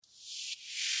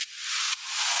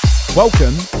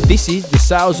Welcome, this is the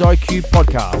Sales IQ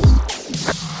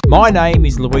Podcast. My name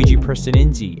is Luigi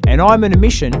Prestinenzi and I'm on a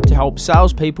mission to help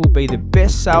salespeople be the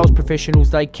best sales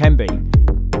professionals they can be.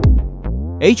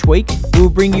 Each week, we'll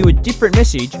bring you a different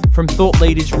message from thought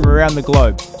leaders from around the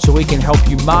globe so we can help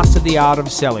you master the art of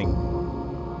selling.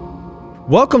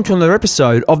 Welcome to another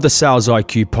episode of the Sales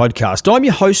IQ Podcast. I'm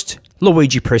your host,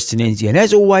 Luigi Prestinenzi, and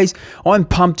as always, I'm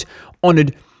pumped,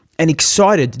 honoured, and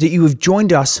excited that you have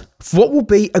joined us for what will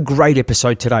be a great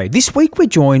episode today. This week we're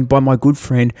joined by my good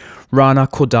friend Rana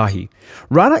Kordahi.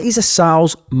 Rana is a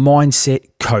sales mindset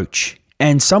coach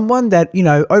and someone that,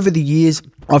 over the years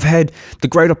I've had the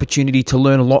great opportunity to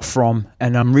learn a lot from,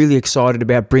 and I'm really excited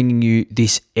about bringing you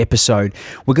this episode.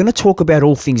 We're going to talk about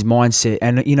all things mindset,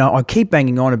 and I keep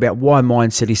banging on about why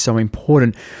mindset is so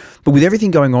important, but with everything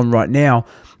going on right now,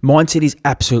 mindset is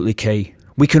absolutely key.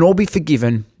 We can all be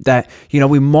forgiven that,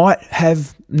 we might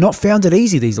have not found it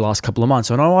easy these last couple of months.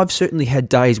 I know I've certainly had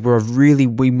days where I've really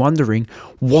been wondering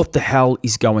what the hell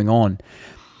is going on.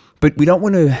 But we don't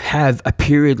want to have a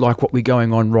period like what we're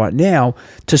going on right now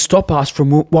to stop us from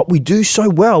what we do so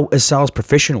well as sales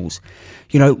professionals.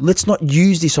 Let's not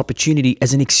use this opportunity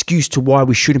as an excuse to why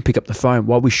we shouldn't pick up the phone,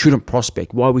 why we shouldn't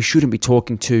prospect, why we shouldn't be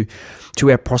talking to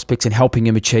our prospects and helping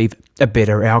them achieve a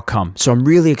better outcome. So I'm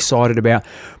really excited about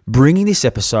bringing this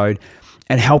episode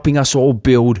and helping us all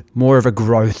build more of a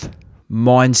growth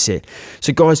mindset.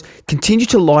 So guys, continue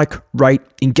to like, rate,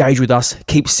 engage with us,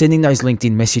 keep sending those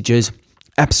LinkedIn messages.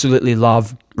 Absolutely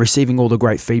love receiving all the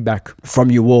great feedback from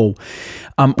you all.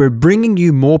 We're bringing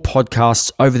you more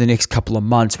podcasts over the next couple of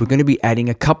months. We're going to be adding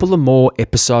a couple of more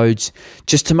episodes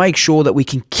just to make sure that we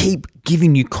can keep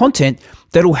giving you content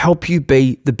that'll help you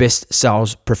be the best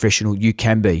sales professional you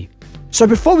can be. So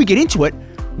before we get into it,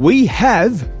 we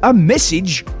have a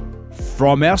message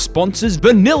from our sponsors,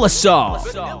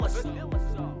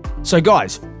 VanillaSoft. So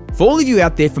guys, for all of you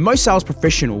out there, for most sales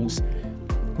professionals,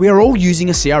 we are all using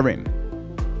a CRM.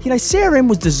 CRM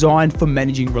was designed for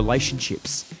managing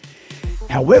relationships.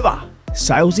 However,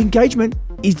 sales engagement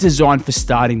is designed for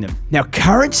starting them. Now,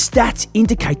 current stats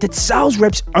indicate that sales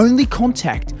reps only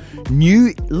contact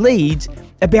new leads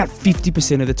about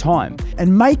 50% of the time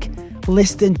and make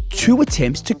less than 2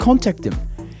 attempts to contact them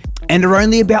and are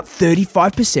only about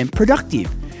 35% productive.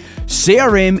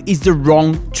 CRM is the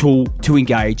wrong tool to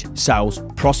engage sales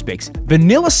prospects.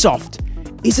 VanillaSoft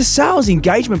is a sales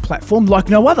engagement platform like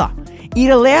no other. It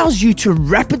allows you to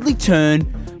rapidly turn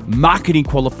marketing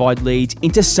qualified leads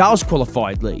into sales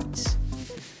qualified leads.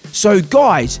 So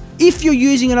guys, if you're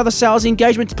using another sales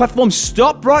engagement platform,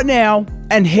 stop right now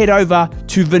and head over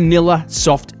to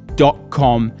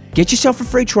vanillasoft.com. Get yourself a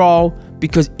free trial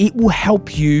because it will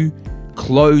help you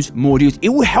close more deals. It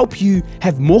will help you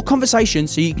have more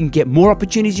conversations so you can get more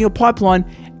opportunities in your pipeline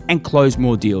and close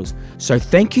more deals. So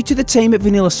thank you to the team at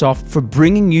VanillaSoft for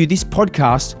bringing you this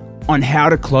podcast on how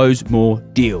to close more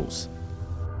deals.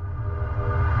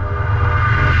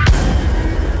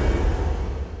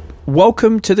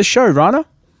 Welcome to the show, Rana.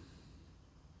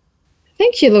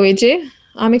 Thank you, Luigi.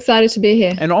 I'm excited to be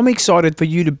here. And I'm excited for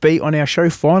you to be on our show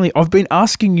finally. I've been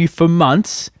asking you for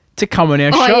months to come on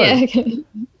our show. Yeah,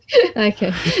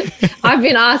 okay. I've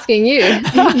been asking you.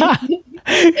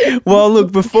 Well,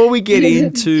 look, before we get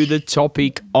into the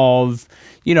topic of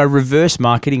reverse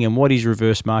marketing and what is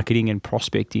reverse marketing and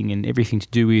prospecting and everything to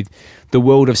do with the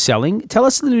world of selling, tell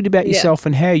us a little bit about yourself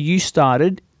and how you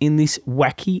started in this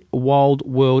wacky, wild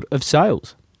world of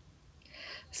sales.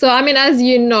 So, as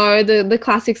you know, the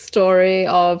classic story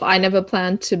of I never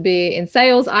planned to be in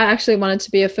sales. I actually wanted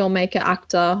to be a filmmaker,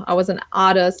 actor. I was an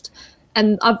artist,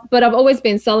 but I've always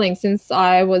been selling since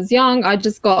I was young. I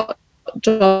just got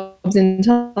jobs in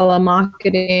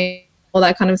telemarketing, all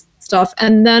that kind of stuff.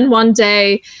 And then one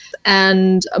day,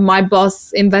 and my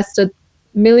boss invested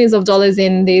millions of dollars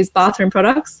in these bathroom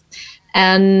products,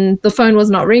 and the phone was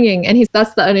not ringing. And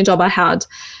that's the only job I had.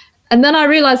 And then I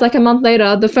realized like a month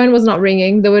later, the phone was not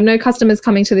ringing. There were no customers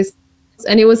coming to this.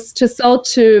 And it was to sell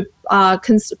to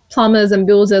plumbers and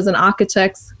builders and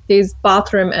architects these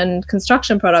bathroom and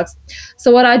construction products.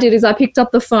 So what I did is I picked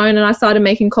up the phone and I started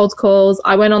making cold calls.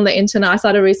 I went on the internet, I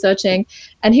started researching,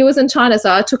 and he was in China.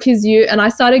 So I took his and I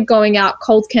started going out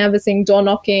cold canvassing, door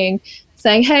knocking,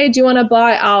 saying, hey, do you want to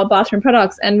buy our bathroom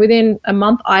products? And within a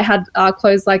month, I had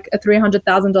closed like a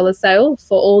 $300,000 sale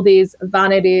for all these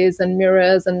vanities and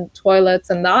mirrors and toilets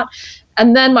and that.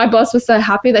 And then my boss was so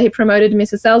happy that he promoted me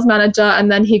to sales manager.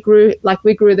 And then we grew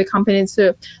the company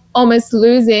to almost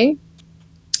losing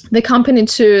the company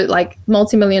to like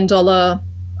multi-million-dollar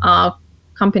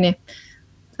company.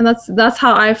 And that's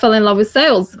how I fell in love with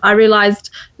sales. I realized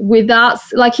without,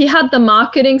 like, he had the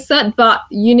marketing set, but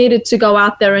you needed to go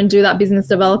out there and do that business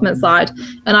development side.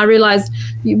 And I realized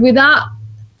without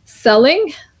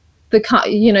selling,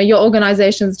 your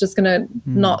organization is just going to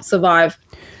not survive.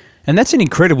 And that's an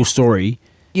incredible story.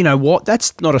 You know what?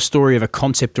 That's not a story of a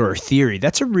concept or a theory.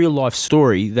 That's a real life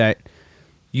story that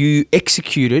you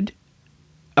executed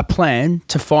a plan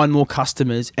to find more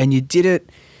customers, and you did it.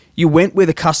 You went where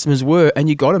the customers were and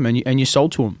you got them, and you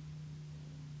sold to them.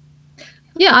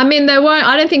 Yeah, I mean,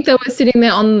 I don't think they were sitting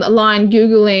there online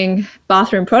Googling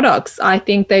bathroom products. I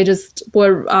think they just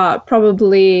were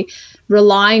probably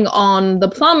relying on the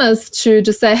plumbers to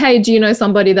just say, hey, do you know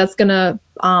somebody that's going to,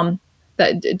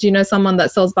 do you know someone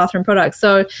that sells bathroom products?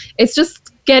 So it's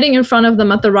just getting in front of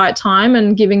them at the right time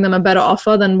and giving them a better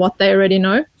offer than what they already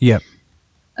know. Yeah.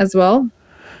 As well.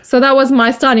 So that was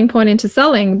my starting point into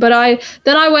selling. But I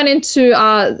went into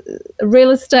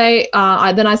real estate.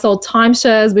 Then I sold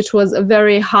timeshares, which was a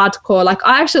very hardcore. Like,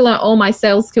 I actually learned all my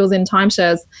sales skills in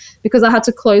timeshares because I had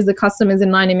to close the customers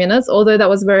in 90 minutes, although that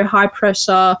was very high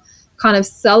pressure kind of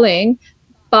selling.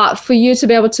 But for you to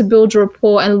be able to build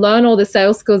rapport and learn all the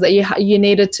sales skills that you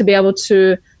needed to be able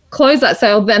to close that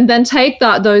sale, then take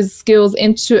those skills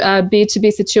into a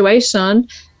B2B situation.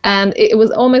 And it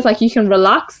was almost like you can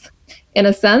relax in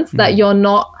a sense that you're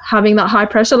not having that high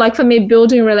pressure. Like, for me,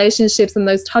 building relationships and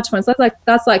those touch points,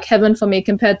 that's like heaven for me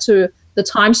compared to the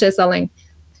timeshare selling.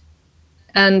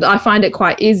 And I find it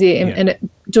quite easy in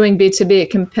doing B2B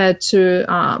compared to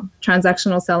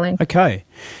transactional selling. Okay.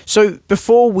 So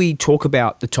before we talk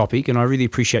about the topic, and I really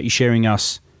appreciate you sharing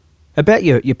us about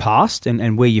your past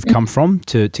and where you've come from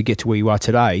to get to where you are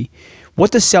today,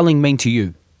 what does selling mean to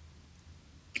you?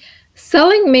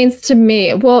 Selling means to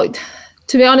me, well,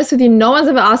 to be honest with you, no one's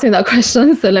ever asked me that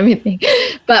question, so let me think.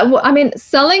 But I mean,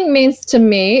 selling means to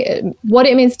me, what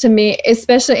it means to me,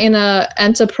 especially in a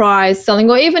enterprise selling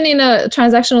or even in a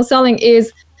transactional selling,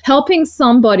 is helping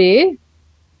somebody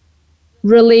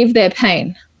relieve their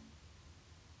pain.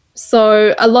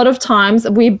 So a lot of times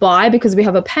we buy because we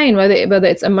have a pain, whether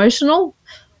it's emotional,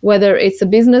 whether it's a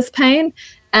business pain.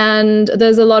 And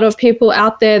there's a lot of people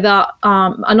out there that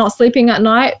are not sleeping at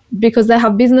night because they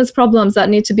have business problems that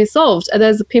need to be solved. And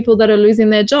there's people that are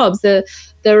losing their jobs.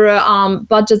 There are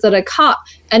budgets that are cut.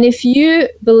 And if you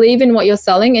believe in what you're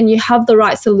selling and you have the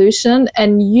right solution,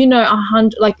 and you know, not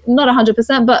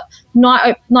 100%, but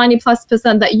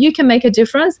 90+% that you can make a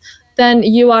difference, then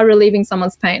you are relieving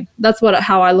someone's pain. That's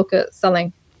how I look at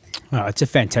selling. Oh, it's a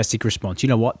fantastic response. You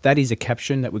know what? That is a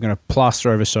caption that we're going to plaster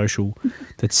over social,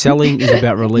 that selling is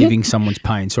about relieving someone's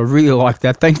pain. So I really like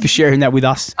that. Thanks for sharing that with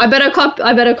us. I better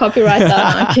copyright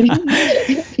that. I'm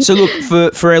kidding. So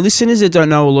look, for our listeners that don't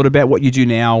know a lot about what you do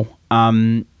now,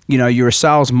 you're a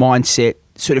sales mindset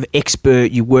sort of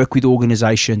expert. You work with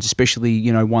organizations,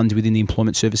 especially, ones within the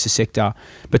employment services sector.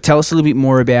 But tell us a little bit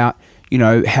more about,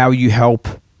 how you help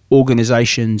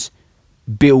organizations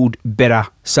build better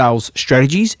sales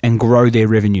strategies and grow their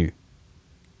revenue.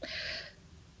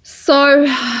 So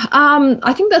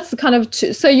I think that's kind of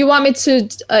so you want me to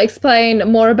explain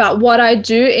more about what I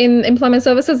do in employment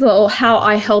services or how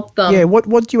I help them? Yeah,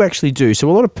 what do you actually do? So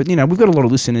a lot of, we've got a lot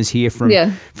of listeners here from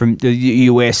the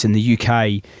US and the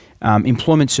UK,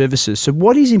 employment services. So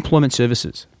what is employment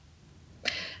services?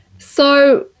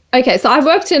 So I've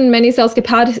worked in many sales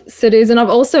capacities, and I've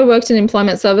also worked in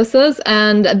employment services,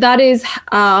 and that is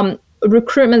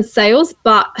recruitment sales,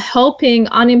 but helping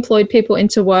unemployed people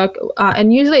into work.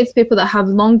 And usually it's people that have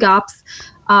long gaps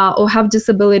or have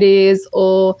disabilities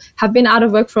or have been out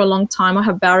of work for a long time or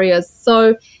have barriers.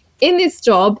 So in this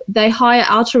job, they hire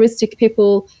altruistic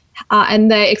people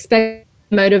and they expect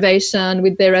motivation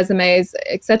with their resumes,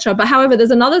 etc. But however,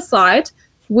 there's another side,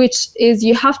 which is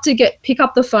you have to pick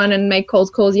up the phone and make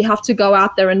cold calls. You have to go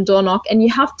out there and door knock, and you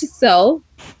have to sell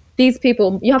these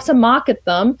people. You have to market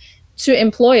them to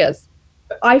employers.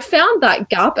 I found that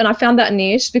gap and I found that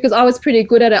niche because I was pretty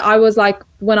good at it. I was like,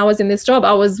 when I was in this job,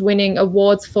 I was winning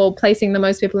awards for placing the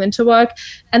most people into work.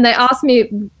 And they asked me,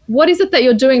 what is it that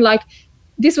you're doing? Like,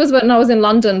 this was when I was in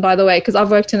London, by the way, because I've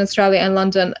worked in Australia and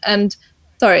London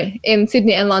in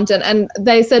Sydney and London. And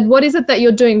they said, what is it that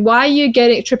you're doing? Why are you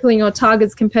tripling your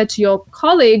targets compared to your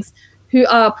colleagues who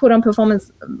are put on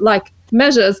performance like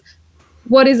measures?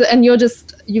 What is it? And you've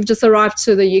just arrived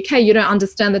to the UK. You don't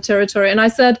understand the territory. And I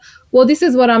said, well, this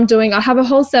is what I'm doing. I have a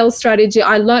whole sales strategy.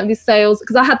 I learned this sales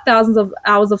because I had thousands of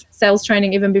hours of sales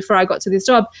training even before I got to this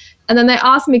job. And then they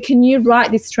asked me, can you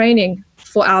write this training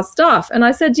for our staff? And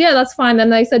I said, yeah, that's fine. Then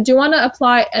they said, do you want to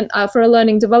apply for a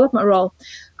learning development role?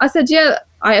 I said, yeah.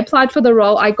 I applied for the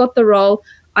role. I got the role.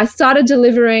 I started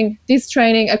delivering this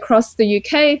training across the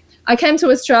UK. I came to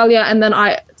Australia and then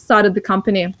I started the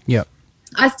company. Yeah.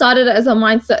 I started it as a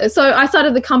mindset. So I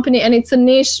started the company, and it's a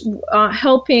niche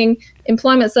helping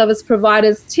employment service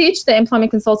providers teach their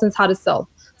employment consultants how to sell.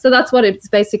 So that's what it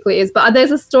basically is. But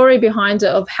there's a story behind it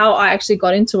of how I actually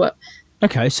got into it.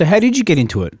 Okay. So how did you get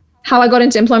into it? How I got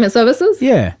into employment services?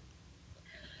 Yeah.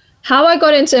 How I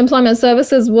got into employment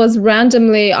services was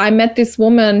randomly. I met this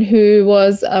woman who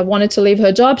was wanted to leave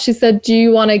her job. She said, "Do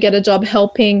you want to get a job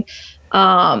helping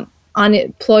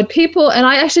unemployed people?" And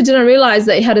I actually didn't realize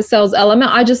that it had a sales element.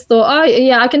 I just thought, oh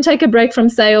yeah, I can take a break from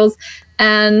sales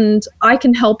and I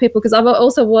can help people, because I've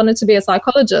also wanted to be a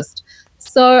psychologist.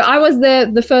 So I was there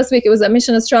the first week. It was at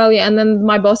Mission Australia, and then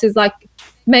my boss is like,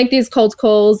 make these cold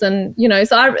calls, and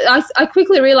so I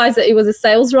quickly realized that it was a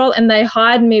sales role, and they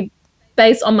hired me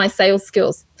based on my sales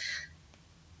skills.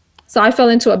 So I fell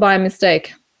into it by a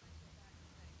mistake.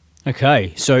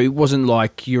 Okay, so it wasn't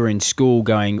like you're in school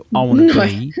going, I want to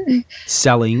be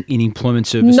selling in employment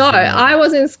services. No, I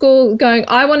was in school going,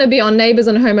 I want to be on Neighbours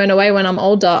and Home and Away when I'm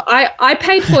older. I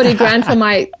paid 40 grand for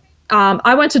my,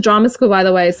 I went to drama school, by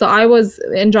the way. So I was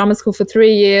in drama school for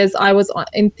 3 years. I was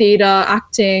in theatre,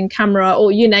 acting, camera,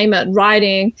 or you name it,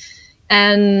 writing.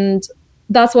 And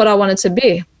that's what I wanted to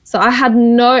be. So I had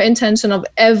no intention of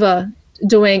ever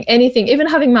doing anything. Even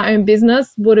having my own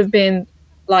business would have been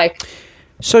like...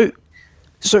 So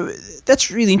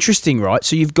that's really interesting, right?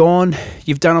 So you've done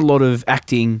a lot of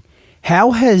acting.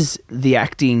 How has the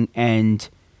acting and,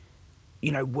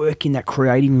 work in that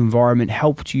creative environment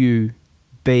helped you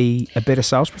be a better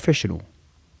sales professional?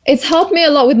 It's helped me a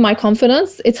lot with my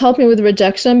confidence. It's helped me with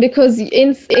rejection, because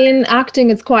in acting,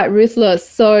 it's quite ruthless.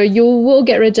 So you will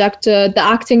get rejected. The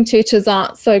acting teachers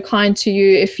aren't so kind to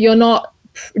you. If you're not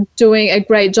doing a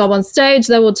great job on stage,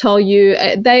 they will tell you.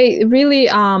 They really...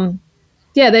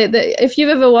 if you've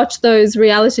ever watched those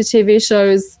reality TV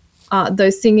shows,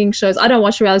 those singing shows, I don't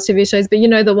watch reality TV shows, but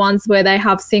the ones where they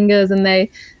have singers and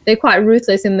they're quite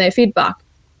ruthless in their feedback.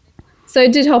 So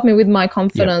it did help me with my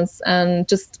confidence and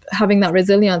just having that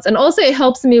resilience. And also it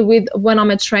helps me with when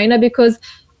I'm a trainer, because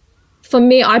for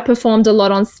me, I performed a lot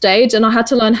on stage and I had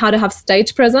to learn how to have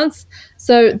stage presence.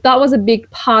 So that was a big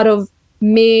part of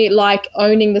me, like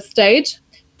owning the stage.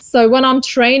 So when I'm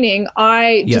training,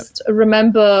 I just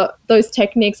remember those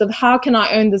techniques of how can I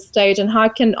own the stage and how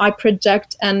can I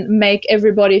project and make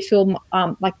everybody feel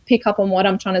like pick up on what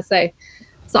I'm trying to say.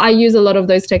 So I use a lot of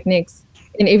those techniques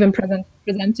in even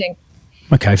presenting.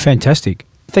 Okay, fantastic.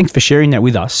 Thanks for sharing that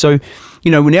with us. So,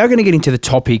 we're now going to get into the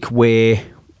topic where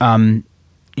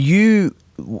you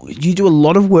do a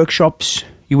lot of workshops.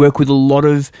 You work with a lot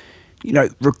of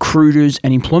recruiters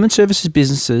and employment services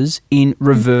businesses in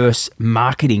reverse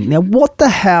marketing. Now, what the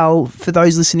hell, for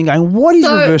those listening going, what is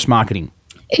reverse marketing?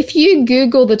 If you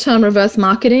Google the term reverse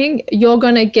marketing, you're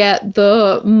going to get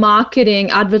the marketing,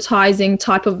 advertising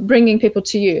type of bringing people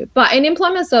to you. But in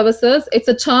employment services, it's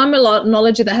a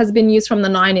terminology that has been used from the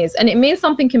 90s, and it means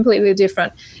something completely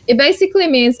different. It basically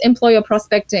means employer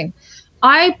prospecting.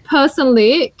 I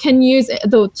personally can use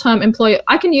the term employer.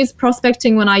 I can use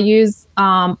prospecting when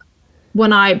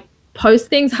I post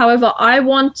things. However, I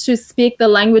want to speak the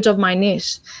language of my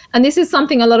niche. And this is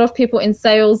something a lot of people in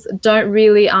sales don't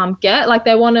really get. Like,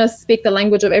 they want to speak the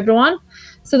language of everyone.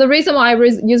 So the reason why I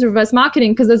use reverse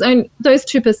marketing, because there's only those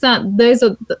 2%, those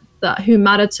are the who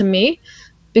matter to me,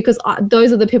 because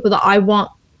those are the people that I want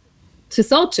to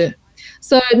sell to.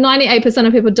 So 98%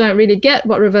 of people don't really get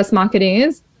what reverse marketing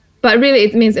is, but really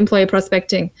it means employer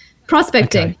prospecting.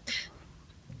 Okay.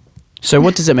 So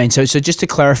what does it mean? So just to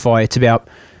clarify, it's about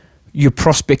you're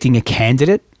prospecting a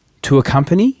candidate to a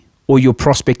company, or you're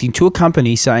prospecting to a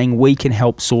company saying we can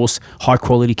help source high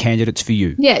quality candidates for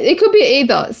you? Yeah, it could be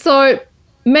either. So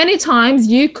many times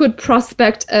you could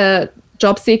prospect a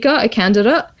job seeker, a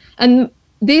candidate, and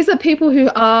these are people who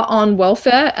are on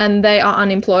welfare and they are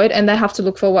unemployed and they have to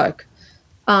look for work.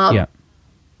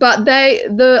 But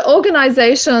the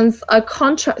organizations are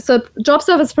so job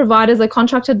service providers are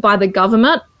contracted by the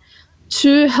government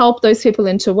to help those people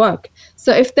into work.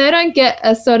 So if they don't get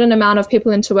a certain amount of people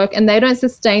into work and they don't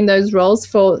sustain those roles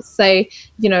for, say,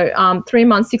 3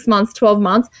 months, 6 months, 12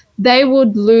 months, they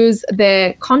would lose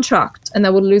their contract and they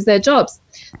would lose their jobs.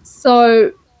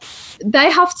 So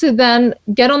they have to then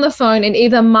get on the phone and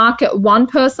either market one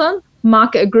person,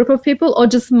 market a group of people, or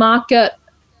just market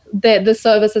the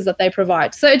services that they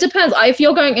provide. So it depends. If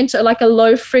you're going into like a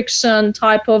low friction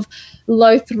type of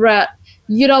low threat,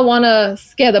 you don't want to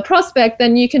scare the prospect,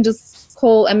 then you can just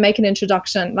call and make an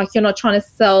introduction. Like, you're not trying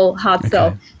to hard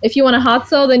sell. If you want to hard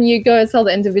sell, then you go and sell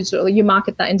the individual. You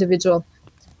market that individual.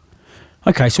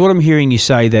 Okay, so what I'm hearing you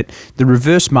say that the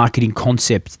reverse marketing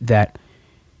concept that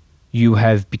you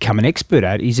have become an expert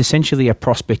at is essentially a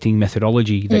prospecting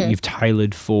methodology that you've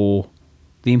tailored for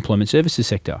the employment services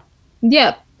sector.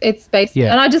 Yeah, it's based,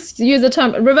 and I just use the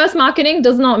term reverse marketing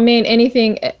does not mean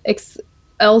anything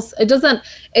else. It doesn't,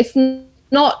 it's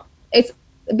not, it's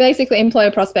basically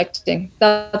employer prospecting.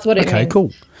 That's what it means. Okay,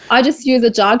 cool. I just use the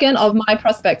jargon of my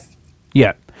prospects.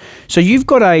 Yeah. So you've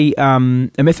got a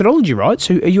methodology, right?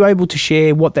 So are you able to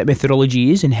share what that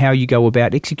methodology is and how you go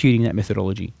about executing that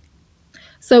methodology?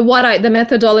 So the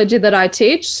methodology that I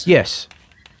teach? Yes.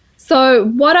 So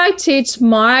what I teach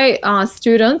my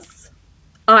students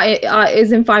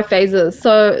is in 5 phases.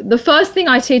 So the first thing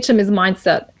I teach them is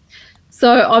mindset.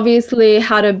 So obviously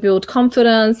how to build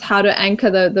confidence, how to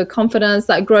anchor the confidence,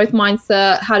 that growth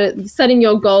mindset, how to setting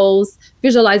your goals,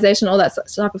 visualization, all that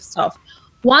type of stuff.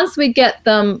 Once we get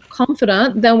them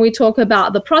confident, then we talk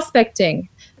about the prospecting,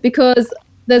 because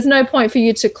there's no point for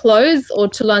you to close or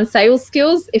to learn sales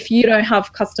skills if you don't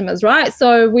have customers, right?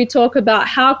 So we talk about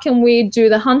how can we do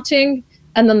the hunting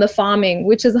and then the farming,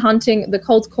 which is hunting, the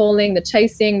cold calling, the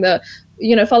chasing,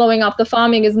 following up. The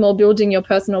farming is more building your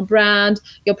personal brand,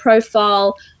 your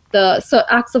profile, the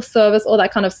acts of service, all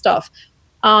that kind of stuff.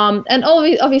 And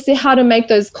obviously how to make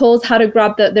those calls, how to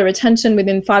grab their attention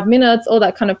within 5 minutes, all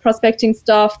that kind of prospecting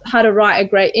stuff, how to write a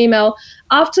great email.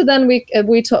 After then we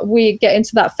get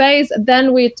into that phase.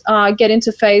 Then we get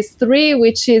into phase 3,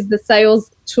 which is the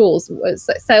sales tools,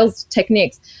 sales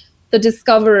techniques, the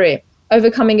discovery,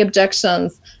 overcoming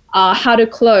objections, how to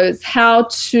close, how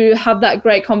to have that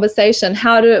great conversation,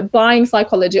 how to buying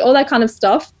psychology, all that kind of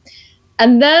stuff.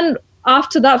 And then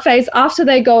after that phase, after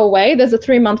they go away, there's a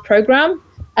 3-month program.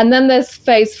 And then there's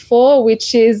phase 4,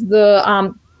 which is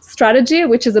the strategy,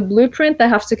 which is a blueprint they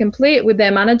have to complete with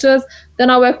their managers. Then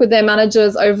I work with their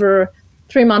managers over a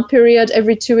 3-month period.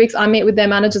 Every 2 weeks, I meet with their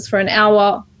managers for an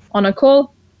hour on a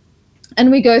call. And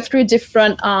we go through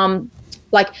different,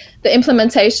 like the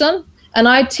implementation. And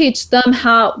I teach them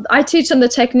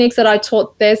the techniques that I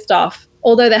taught their staff,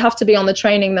 although they have to be on the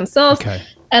training themselves. Okay.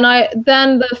 And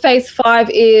then the phase 5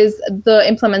 is the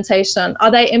implementation. Are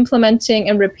they implementing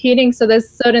and repeating? So there's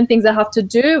certain things they have to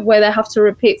do where they have to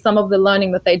repeat some of the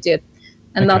learning that they did.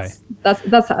 And Okay.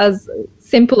 that's as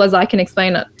simple as I can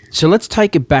explain it. So let's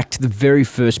take it back to the very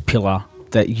first pillar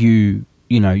that you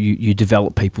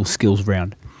develop people's skills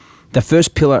around. The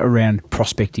first pillar around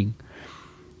prospecting.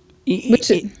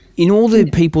 In all the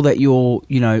people that you're,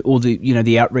 all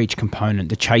the outreach component,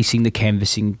 the chasing, the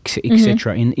canvassing,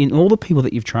 etc. In all the people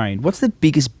that you've trained, what's the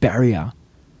biggest barrier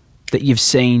that you've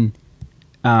seen,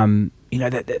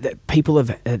 that people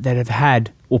that have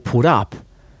had or put up,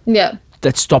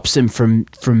 that stops them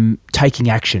from taking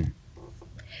action?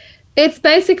 It's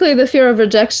basically the fear of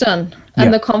rejection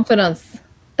and the confidence.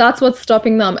 That's what's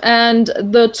stopping them. And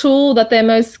the tool that they're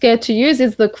most scared to use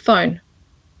is the phone.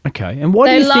 Okay, and why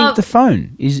do you think the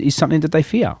phone is something that they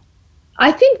fear?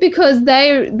 I think because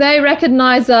they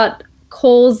recognize that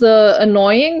calls are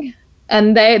annoying,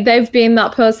 and they've been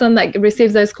that person that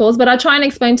receives those calls. But I try and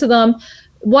explain to them,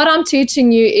 what I'm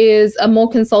teaching you is a more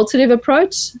consultative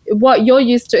approach. What you're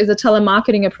used to is a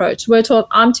telemarketing approach.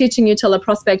 I'm teaching you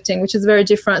teleprospecting, which is very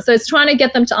different. So it's trying to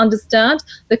get them to understand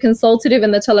the consultative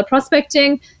and the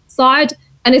teleprospecting side,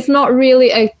 and it's not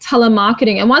really a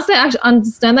telemarketing. And once they actually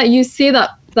understand that, you see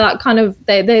that kind of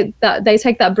they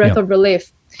take that breath of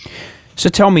relief. So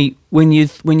tell me, when you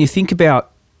think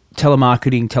about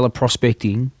telemarketing,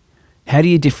 teleprospecting, how do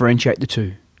you differentiate the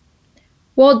two?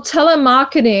 Well,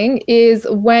 telemarketing is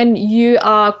when you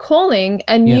are calling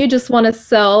and you just want to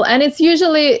sell. And it's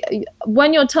usually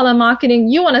when you're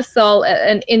telemarketing, you want to sell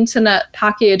an internet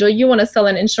package, or you want to sell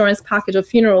an insurance package or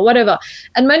funeral, whatever.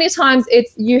 And many times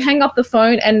it's you hang up the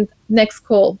phone and next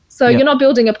call. So you're not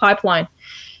building a pipeline.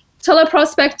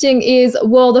 Teleprospecting is,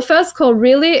 the first call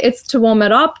really, it's to warm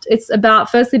it up. It's about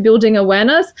firstly building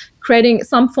awareness, creating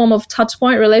some form of touch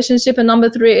point relationship. And number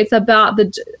 3, it's about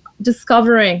the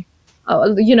discovering,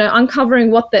 uncovering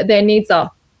what their needs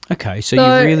are. Okay, so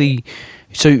you really,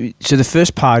 so the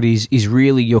first part is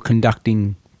really you're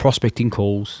conducting prospecting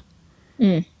calls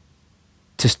to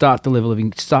start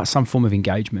start some form of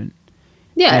engagement.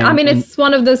 Yeah, it's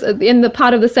one of the in the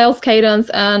part of the sales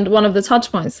cadence and one of the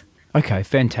touch points. Okay,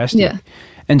 fantastic. Yeah.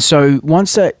 And so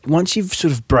once you've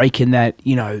sort of broken that,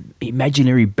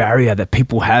 imaginary barrier that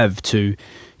people have to,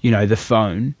 the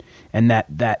phone, and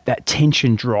that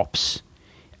tension drops,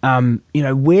 where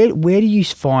do you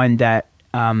find that,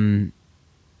 where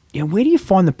do you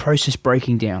find the process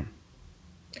breaking down?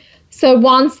 So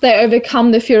once they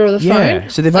overcome the fear of the phone. Yeah,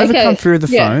 so they've overcome fear of the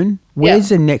phone. Where's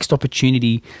the next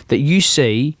opportunity that you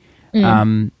see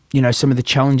some of the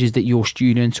challenges that your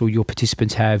students or your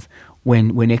participants have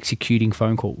when executing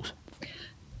phone calls?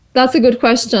 That's a good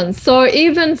question. So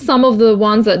even some of the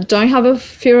ones that don't have a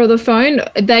fear of the phone,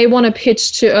 they want to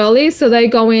pitch too early. So they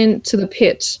go into the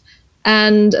pitch.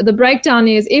 And the breakdown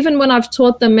is, even when I've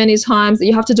taught them many times that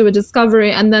you have to do a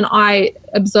discovery, and then I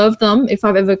observe them, if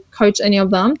I've ever coached any of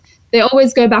them, they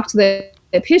always go back to their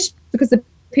pitch because the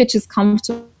pitch is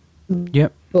comfortable.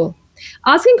 Yep.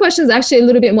 Asking questions is actually a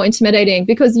little bit more intimidating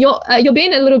because you could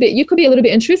be a little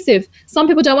bit intrusive. Some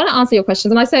people don't want to answer your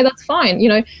questions, and I say that's fine.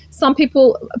 Some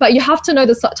people, but you have to know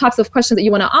the types of questions that you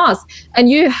want to ask,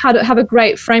 and you have a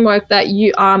great framework that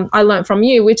I learned from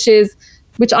you, which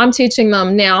I'm teaching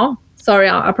them now. Sorry,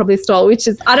 I probably stole, which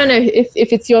is, I don't know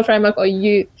if it's your framework or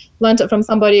you learned it from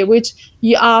somebody, which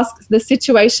you ask the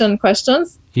situation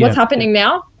questions, what's happening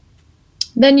now.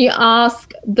 Then you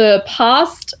ask the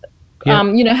past,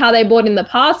 how they bought in the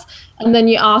past, and then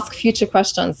you ask future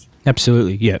questions.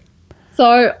 Absolutely, yeah.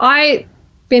 So I've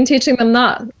been teaching them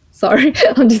that. Sorry,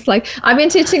 I've been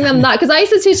teaching them that because I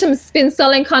used to teach them spin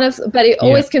selling but it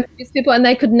always confused people and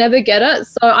they could never get it.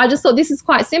 So I just thought this is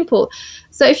quite simple.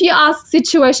 So if you ask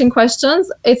situation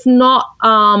questions, it's not,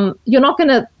 you're not going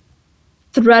to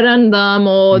threaten them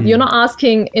or you're not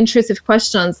asking intrusive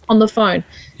questions on the phone.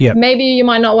 Yeah. Maybe you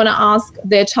might not want to ask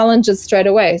their challenges straight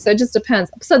away. So it just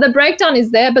depends. So the breakdown is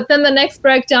there, but then the next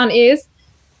breakdown is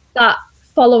that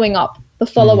following up, the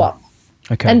follow-up.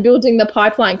 Okay. And building the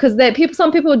pipeline, because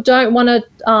some people don't want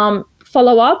to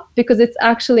follow up because it's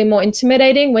actually more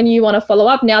intimidating when you want to follow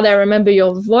up. Now they remember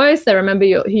your voice, they remember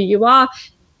who you are,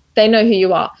 they know who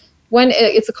you are. When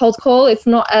it's a cold call, it's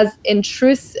not as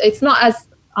intrusive, it's not as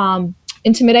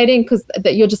intimidating because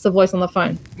you're just a voice on the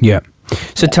phone. Yeah.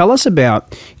 So tell us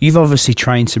about, you've obviously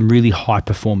trained some really high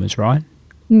performers, right?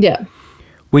 Yeah.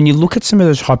 When you look at some of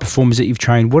those high performers that you've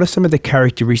trained, what are some of the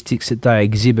characteristics that they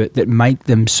exhibit that make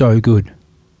them so good?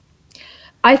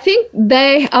 I think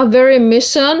they are very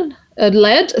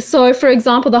mission-led. So, for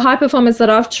example, the high performers that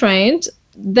I've trained,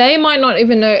 they might not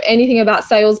even know anything about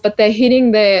sales, but they're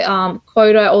hitting their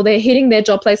quota or they're hitting their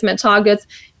job placement targets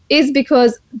is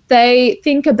because they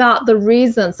think about the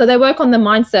reason. So they work on the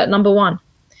mindset, number one.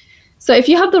 So if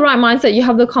you have the right mindset, you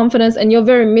have the confidence and you're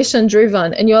very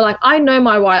mission-driven and you're like, I know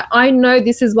my why. I know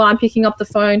this is why I'm picking up the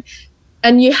phone.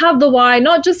 And you have the why,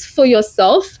 not just for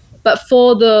yourself, but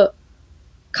for the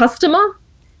customer,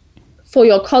 for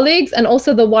your colleagues, and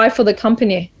also the why for the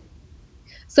company.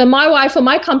 So my why for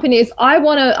my company is I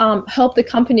want to help the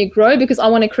company grow because I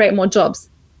want to create more jobs.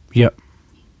 Yep.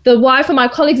 The why for my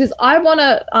colleagues is I want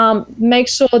to make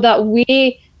sure that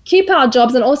we keep our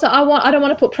jobs, and also I don't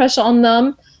want to put pressure on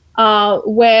them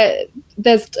where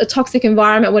there's a toxic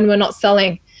environment when we're not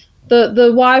selling.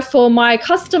 The why for my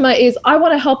customer is I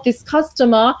want to help this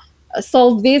customer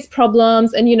solve these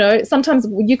problems, and sometimes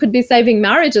you could be saving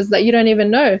marriages that you don't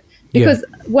even know. Because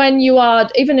when you are,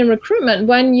 even in recruitment,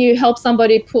 when you help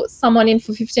somebody put someone in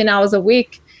for 15 hours a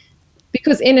week,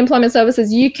 because in employment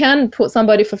services, you can put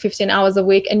somebody for 15 hours a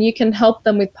week and you can help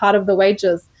them with part of the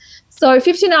wages. So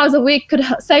 15 hours a week could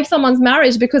save someone's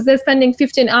marriage because they're spending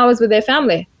 15 hours with their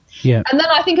family. Yeah. And then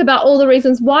I think about all the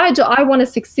reasons why do I want to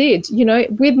succeed,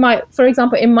 with for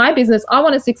example, in my business, I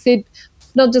want to succeed,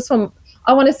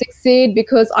 I want to succeed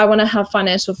because I want to have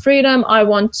financial freedom. I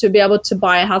want to be able to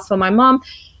buy a house for my mom.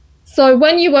 So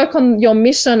when you work on your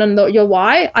mission and your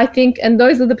why, I think, and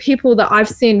those are the people that I've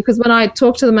seen, because when I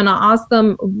talk to them and I ask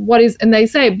them and they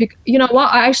say, you know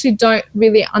what, I actually don't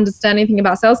really understand anything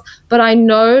about sales, but I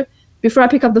know before I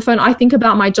pick up the phone, I think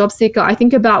about my job seeker. I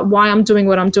think about why I'm doing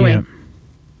what I'm doing. Yeah.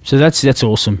 So that's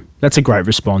awesome. That's a great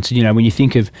response. When you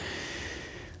think of,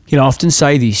 I often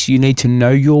say this, you need to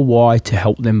know your why to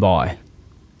help them buy,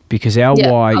 because our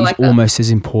why is almost as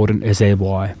important as their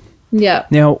why. Yeah.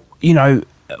 Now,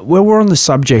 while we're on the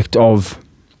subject of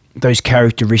those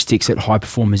characteristics that high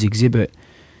performers exhibit,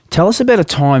 tell us about a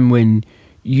time when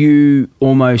you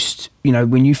almost,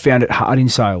 when you found it hard in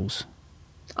sales.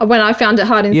 When I found it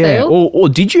hard in sales? Or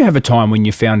did you have a time when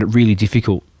you found it really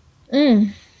difficult? Okay,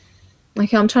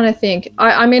 I'm trying to think.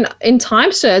 I mean, in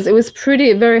timeshares, it was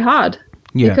very hard.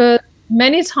 Yeah. Because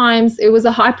many times it was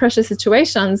a high pressure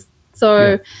situations.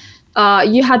 So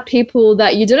you had people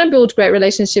that you didn't build great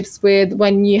relationships with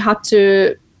when you had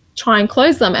to try and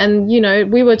close them. And,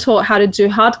 we were taught how to do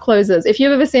hard closes. If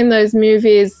you've ever seen those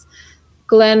movies,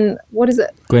 Glenn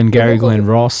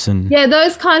Ross. And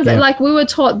those kinds of, we were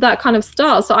taught that kind of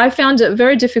style. So I found it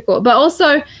very difficult. But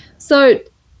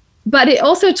it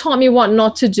also taught me what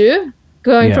not to do,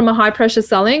 going from a high pressure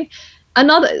selling.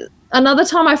 Another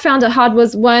time I found it hard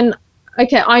was when,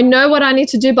 I know what I need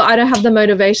to do, but I don't have the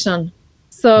motivation.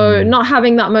 So not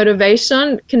having that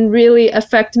motivation can really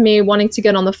affect me wanting to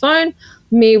get on the phone,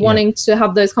 me wanting to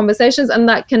have those conversations, and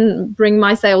that can bring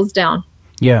my sales down.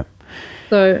 Yeah.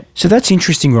 So that's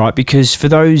interesting, right? Because for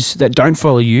those that don't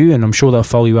follow you, and I'm sure they'll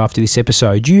follow you after this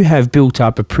episode, you have built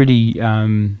up a pretty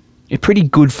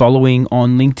good following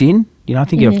on LinkedIn. You know, I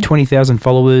think you have 20,000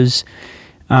 followers,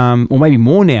 or maybe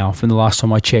more now from the last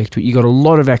time I checked. But you got a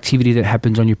lot of activity that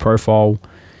happens on your profile,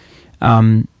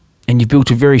 and you've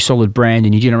built a very solid brand,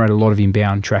 and you generate a lot of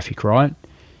inbound traffic, right?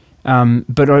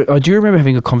 But I do remember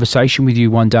having a conversation with you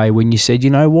one day when you said, you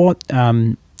know what,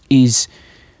 is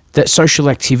that social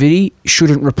activity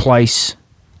shouldn't replace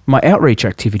my outreach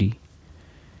activity.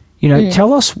 You know,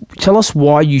 tell us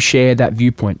why you share that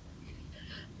viewpoint.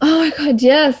 Oh my God,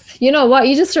 yes. You know what?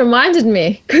 You just reminded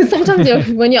me, because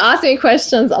sometimes when you ask me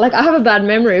questions, like I have a bad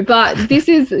memory, but this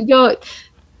is there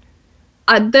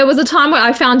was a time where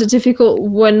I found it difficult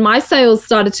when my sales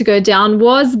started to go down,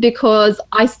 was because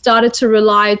I started to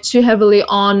rely too heavily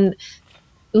on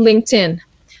LinkedIn.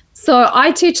 So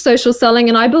I teach social selling,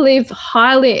 and I believe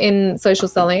highly in social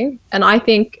selling, and I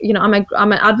think, you know,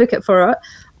 I'm an advocate for it.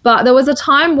 But there was a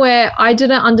time where I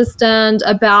didn't understand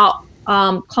about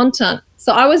content.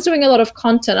 So I was doing a lot of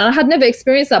content, and I had never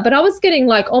experienced that, but I was getting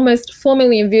like almost 4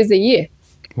 million views a year.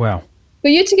 Wow. For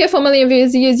you to get 4 million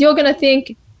views a year, you're going to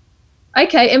think,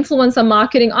 okay, influencer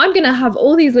marketing, I'm going to have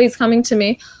all these leads coming to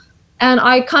me. And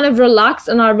I kind of relaxed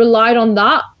and I relied on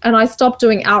that, and I stopped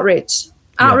doing outreach.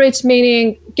 Outreach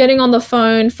meaning getting on the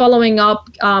phone, following up,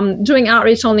 doing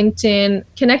outreach on LinkedIn,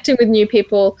 connecting with new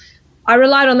people. I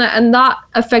relied on that, and that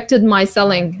affected my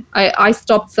selling. I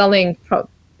stopped selling,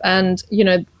 and you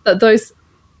know,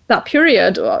 that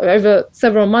period over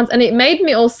several months, and it made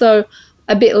me also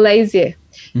a bit lazy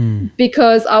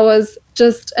because I was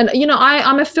just, and you know,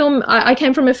 I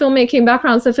came from a filmmaking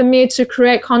background, so for me to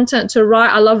create content, to write,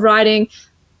 I love writing.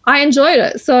 I enjoyed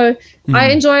it, so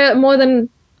I enjoy it more than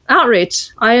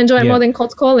outreach. I enjoy it more than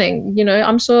cold calling. You know,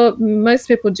 I'm sure most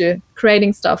people do,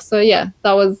 creating stuff. So yeah,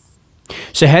 that was.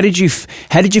 So how did you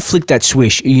flick that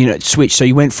switch? So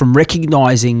you went from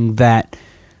recognizing that,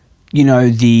 you know,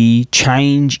 the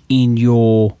change in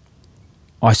your,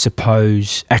 I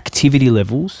suppose, activity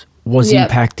levels was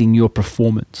impacting your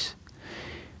performance.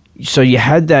 So you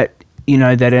had that, you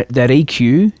know, that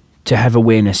EQ to have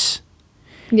awareness.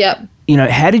 Yeah. You know,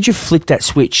 how did you flick that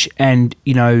switch and,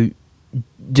 you know,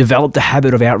 develop the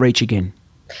habit of outreach again?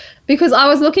 Because I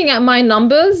was looking at my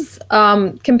numbers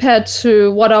compared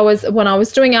to what I was when I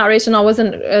was doing outreach, and I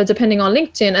wasn't depending on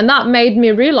LinkedIn, and that made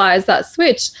me realize that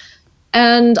switch.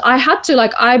 And I had to,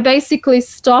 like, I basically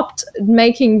stopped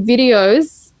making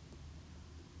videos.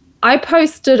 I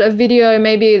posted a video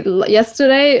maybe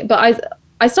yesterday, but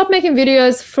I stopped making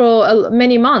videos for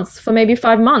many months, for maybe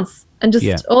 5 months, and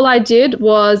just all I did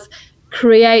was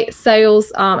create a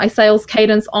sales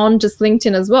cadence on just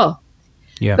LinkedIn as well.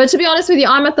 Yeah. But to be honest with you,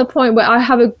 I'm at the point where I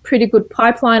have a pretty good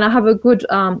pipeline. I have a good,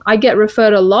 I get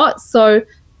referred a lot. So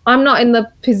I'm not in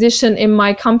the position in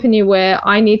my company where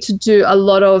I need to do a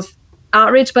lot of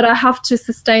outreach, but I have to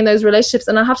sustain those relationships,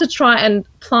 and I have to try and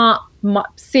plant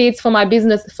seeds for my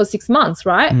business for 6 months,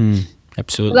 right?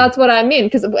 Absolutely. So that's what I mean,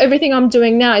 because everything I'm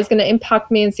doing now is going to impact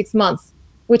me in 6 months,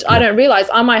 which I don't realize.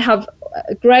 I might have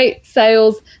great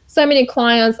sales, so many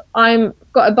clients, I'm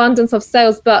got abundance of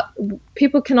sales, but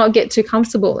people cannot get too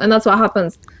comfortable, and that's what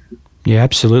happens. Yeah,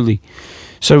 absolutely.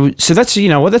 So that's, you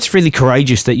know what, that's really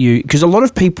courageous that you, because a lot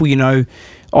of people, you know,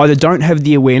 either don't have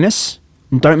the awareness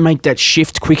and don't make that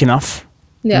shift quick enough,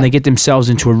 and they get themselves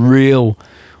into a real,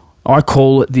 I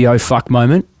call it the oh fuck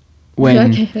moment,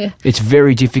 when it's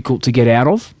very difficult to get out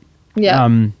of.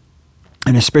 Yeah.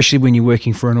 And especially when you're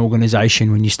working for an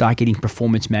organization, when you start getting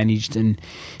performance managed and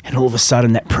all of a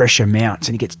sudden that pressure mounts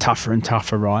and it gets tougher and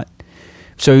tougher, right?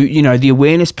 So, you know, the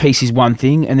awareness piece is one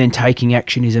thing, and then taking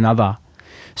action is another.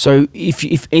 So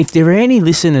if there are any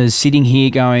listeners sitting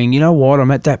here going, you know what, I'm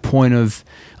at that point of,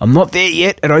 I'm not there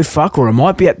yet at oh fuck, or I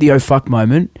might be at the oh fuck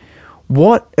moment,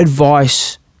 what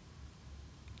advice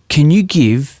can you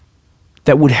give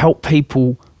that would help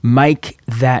people make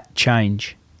that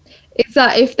change? Is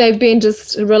that if they've been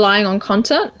just relying on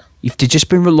content? If they've just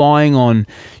been relying on,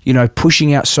 you know,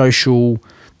 pushing out social,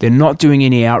 they're not doing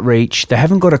any outreach, they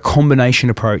haven't got a combination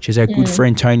approach, as our good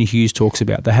friend Tony Hughes talks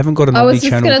about. They haven't got an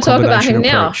omnichannel combination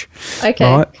approach. Okay.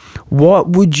 Right?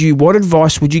 What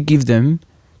advice would you give them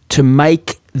to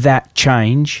make that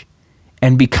change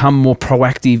and become more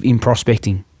proactive in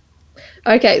prospecting?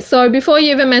 Okay, so before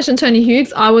you even mentioned Tony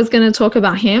Hughes, I was going to talk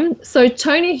about him. So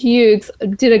Tony Hughes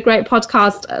did a great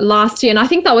podcast last year, and I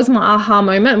think that was my aha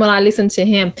moment when I listened to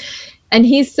him. And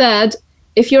he said,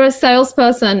 if you're a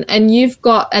salesperson and you've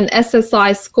got an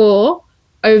SSI score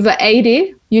over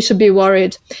 80, you should be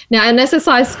worried. Now, an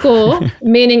SSI score,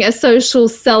 meaning a social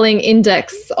selling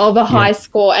index of a high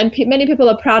score, and many people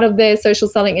are proud of their social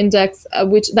selling index,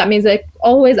 which that means they're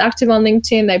always active on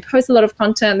LinkedIn. They post a lot of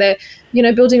content. They're,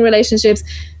 building relationships.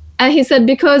 And he said,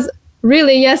 because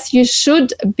really, yes, you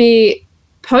should be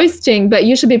posting, but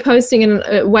you should be posting in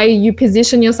a way you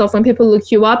position yourself. When people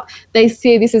look you up, they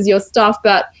see this is your stuff,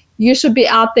 but you should be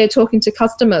out there talking to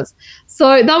customers.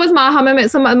 So that was my aha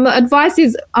moment. So my advice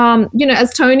is,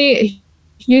 as Tony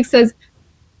Hughes says,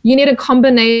 you need a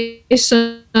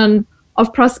combination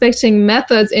of prospecting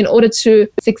methods in order to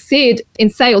succeed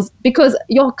in sales, because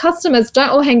your customers don't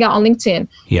all hang out on LinkedIn,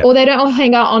 or they don't all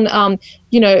hang out on,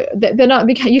 they're not,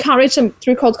 you can't reach them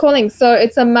through cold calling. So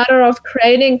it's a matter of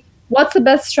creating what's the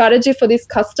best strategy for this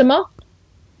customer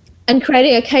and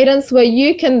creating a cadence where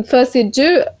you can firstly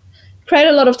create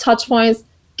a lot of touch points,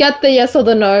 get the yes or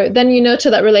the no, then you nurture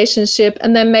that relationship,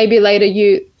 and then maybe later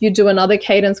you do another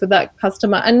cadence with that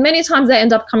customer. And many times they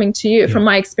end up coming to you, from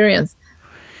my experience.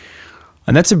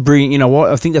 And that's a brilliant,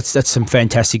 I think that's some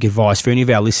fantastic advice for any of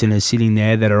our listeners sitting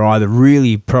there that are either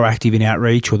really proactive in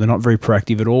outreach or they're not very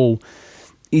proactive at all,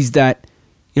 is that,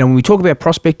 when we talk about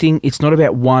prospecting, it's not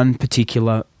about one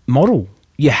particular model.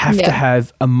 You have to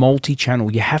have a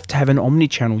multi-channel. You have to have an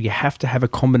omni-channel. You have to have a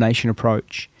combination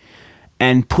approach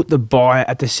and put the buyer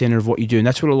at the center of what you do. And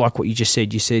that's what I like what you just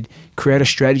said. You said create a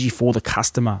strategy for the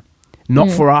customer, not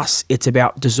for us. It's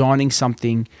about designing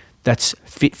something that's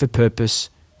fit for purpose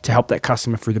to help that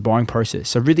customer through the buying process.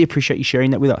 So I really appreciate you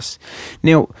sharing that with us.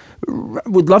 Now,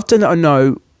 would love to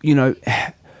know,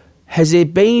 has there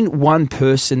been one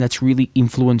person that's really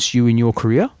influenced you in your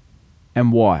career,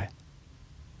 and why?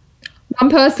 One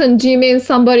person, do you mean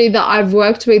somebody that I've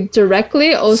worked with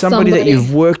directly, or somebody that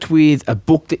you've worked with, a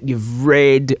book that you've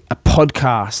read, a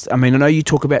podcast? I mean, I know you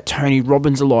talk about Tony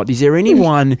Robbins a lot. Is there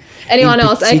anyone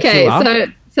else? Okay,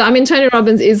 so I mean, Tony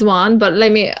Robbins is one, but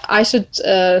I should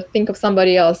think of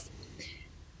somebody else.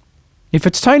 If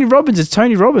it's Tony Robbins, it's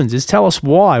Tony Robbins. Just tell us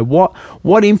why.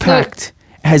 What impact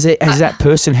has that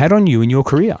person had on you in your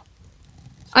career?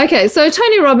 Okay, so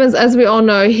Tony Robbins, as we all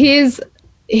know,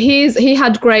 he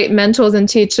had great mentors and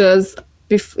teachers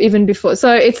even before.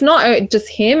 So it's not just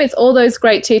him, it's all those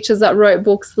great teachers that wrote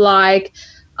books like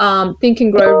Think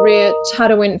and Grow Rich, How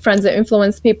to Win Friends and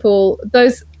Influence People.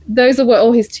 Those were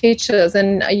all his teachers.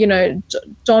 And,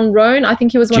 John Rohn, I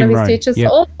think he was one of his teachers. Yep.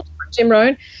 So Jim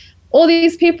Rohn, all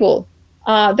these people,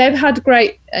 they've had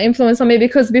great influence on me,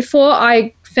 because before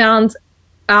I found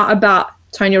out about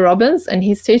Tony Robbins and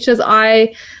his teachers,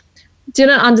 I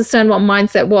didn't understand what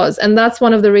mindset was. And that's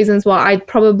one of the reasons why I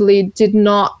probably did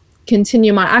not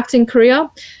continue my acting career,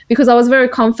 because I was very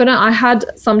confident. I had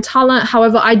some talent.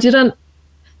 However, I didn't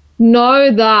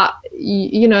know that,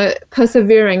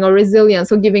 persevering or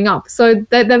resilience or giving up. So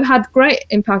they've had great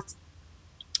impact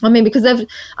on me, because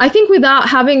I think without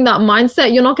having that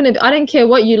mindset, you're not going to, I don't care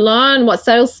what you learn, what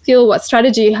sales skill, what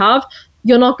strategy you have,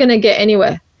 you're not going to get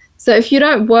anywhere. So if you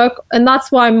don't work, and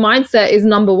that's why mindset is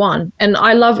number one. And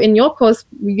I love in your course,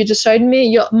 you just showed me,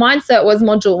 your mindset was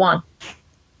module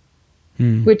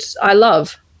 1, which I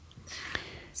love.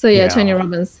 So Tony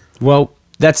Robbins. Well,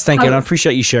 thank you. And I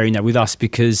appreciate you sharing that with us,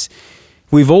 because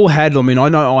we've all had, I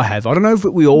know I have. I don't know if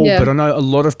we all, but I know a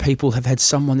lot of people have had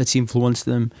someone that's influenced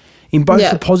them in both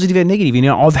the positive and negative.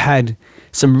 I've had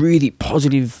some really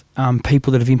positive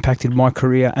people that have impacted my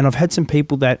career, and I've had some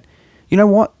people that,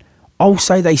 I'll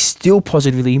say they still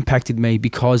positively impacted me,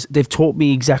 because they've taught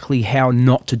me exactly how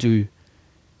not to do,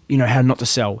 how not to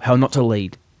sell, how not to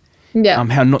lead, how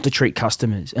not to treat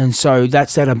customers. And so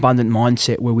that's that abundant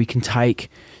mindset where we can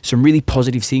take some really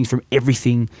positive things from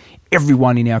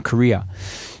everyone in our career.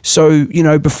 So,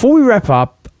 before we wrap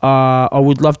up, I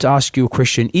would love to ask you a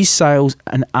question. Is sales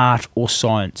an art or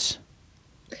science?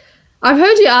 I've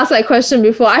heard you ask that question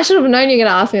before. I should have known you were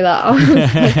going to ask me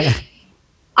that.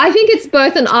 I think it's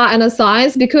both an art and a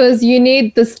science, because you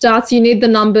need the stats, you need the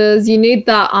numbers, you need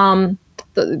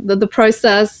the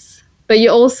process, but you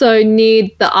also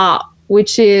need the art,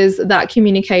 which is that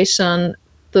communication,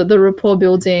 the rapport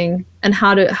building, and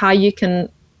how you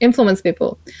can influence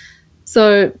people.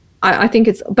 So I think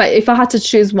but if I had to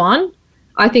choose one,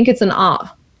 I think it's an art.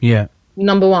 Yeah.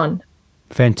 Number one.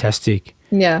 Fantastic.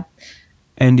 Yeah.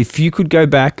 And if you could go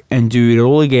back and do it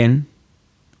all again,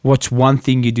 what's one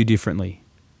thing you do differently?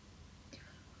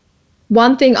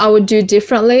 One thing I would do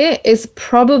differently is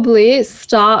probably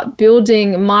start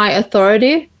building my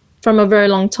authority from a very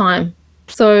long time.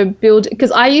 So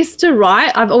because I used to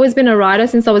write, I've always been a writer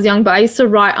since I was young, but I used to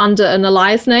write under an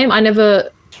alias name. I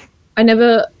never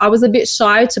I was a bit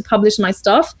shy to publish my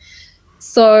stuff.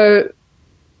 So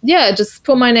yeah, just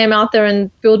put my name out there and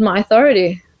build my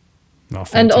authority. Oh,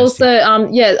 and also,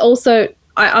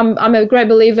 I'm a great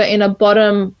believer in a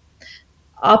bottom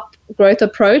up growth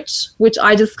approach, which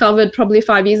I discovered probably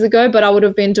 5 years ago, but I would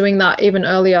have been doing that even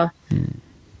earlier.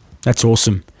 That's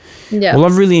awesome. Yeah. Well,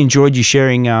 I've really enjoyed you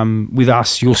sharing with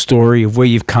us your story of where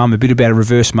you've come, a bit about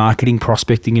reverse marketing,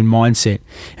 prospecting and mindset.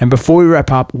 And before we wrap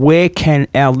up, where can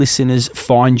our listeners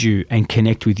find you and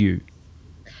connect with you?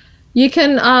 You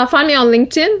can find me on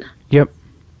LinkedIn. Yep.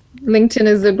 LinkedIn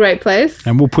is a great place.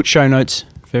 And we'll put show notes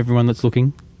for everyone that's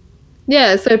looking.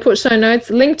 Yeah, so put show notes,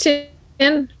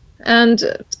 LinkedIn, and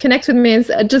connect with me,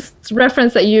 and just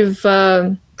reference that you've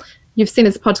seen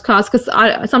this podcast,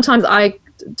 because sometimes I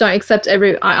don't accept I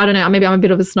don't know, maybe I'm a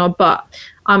bit of a snob, but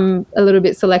I'm a little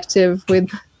bit selective with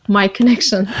my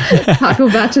connection. I feel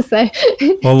bad to say.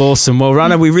 Well, awesome. Well,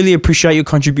 Rana, we really appreciate your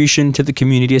contribution to the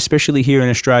community, especially here in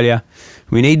Australia.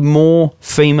 We need more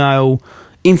female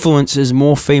influencers,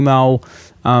 more female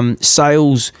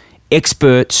sales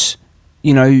experts,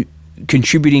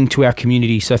 contributing to our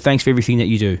community. So thanks for everything that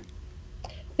you do.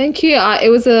 Thank you. It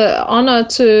was an honor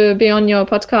to be on your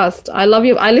podcast. I love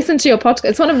you. I listen to your podcast.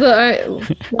 It's one of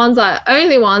the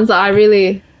only ones that I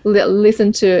really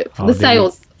listen to.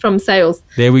 From sales.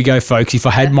 There we go, folks. If I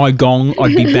had my gong,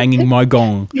 I'd be banging my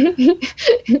gong.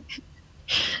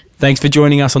 Thanks for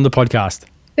joining us on the podcast.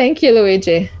 Thank you,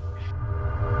 Luigi.